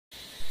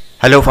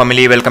Hello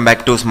family, welcome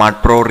back to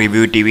Smart Pro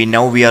Review TV.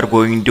 Now we are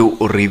going to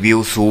review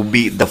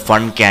Subi the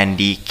Fun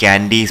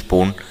Candy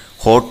Spoon,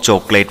 hot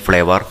chocolate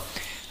flavor.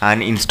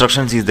 And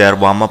instructions is there: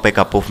 warm up a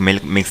cup of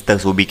milk, mix the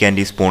Subi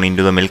candy spoon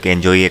into the milk,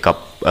 enjoy a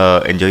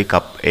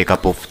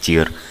cup of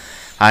cheer.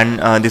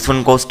 And this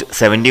one cost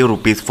 70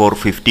 rupees for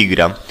 50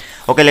 gram.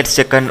 Okay, let's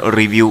check and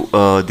review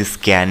this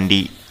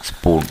candy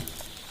spoon.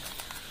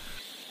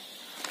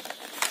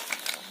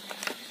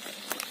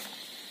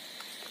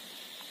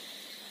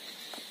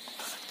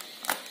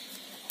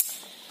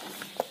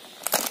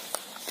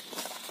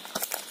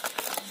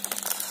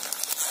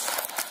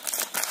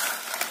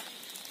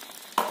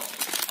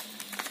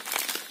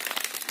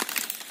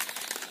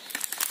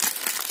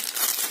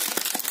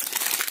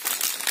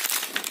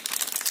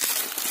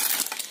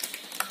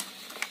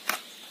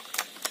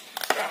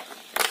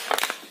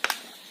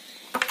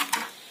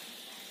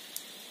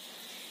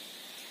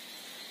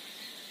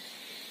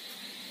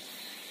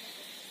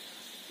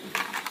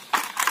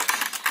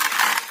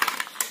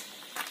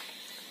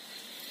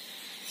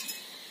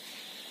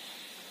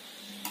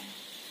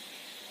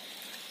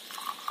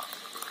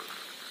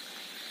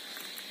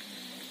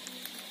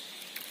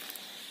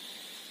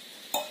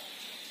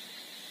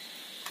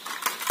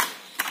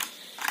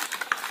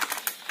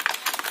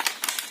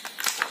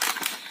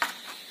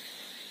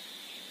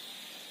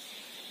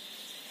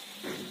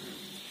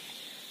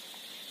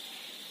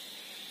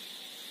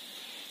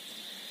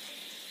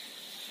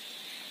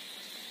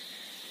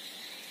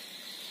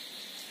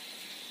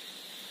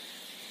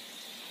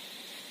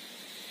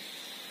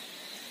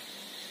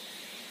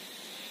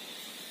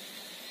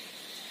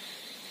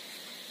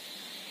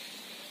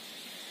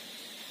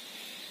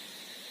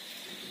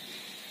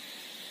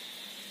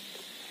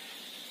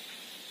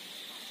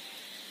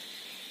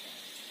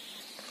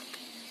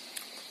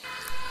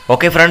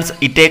 Okay friends,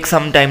 it takes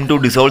some time to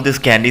dissolve this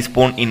candy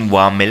spoon in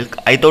warm milk.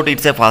 I thought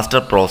it's a faster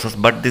process,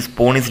 but this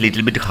spoon is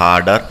little bit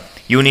harder.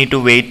 You need to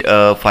wait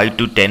 5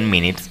 to 10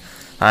 minutes,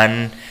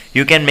 and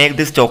you can make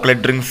this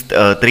chocolate drinks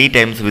 3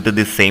 times with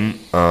this same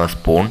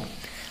spoon.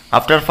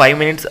 After 5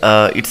 minutes,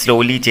 it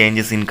slowly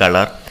changes in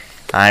color,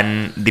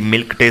 and the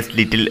milk tastes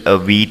little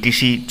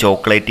wheatishy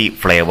chocolatey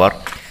flavor,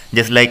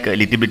 just like a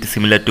little bit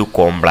similar to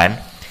Complan.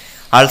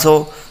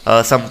 Also,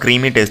 some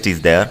creamy taste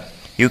is there.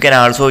 You can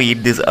also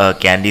eat this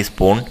candy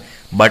spoon,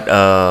 but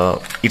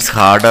it's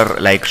harder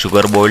like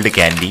sugar boiled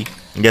candy,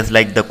 just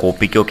like the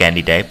Kopiko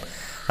candy type,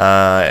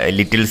 a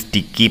little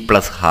sticky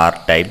plus hard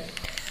type.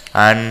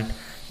 And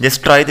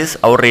just try this.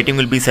 Our rating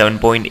will be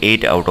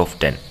 7.8 out of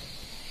 10.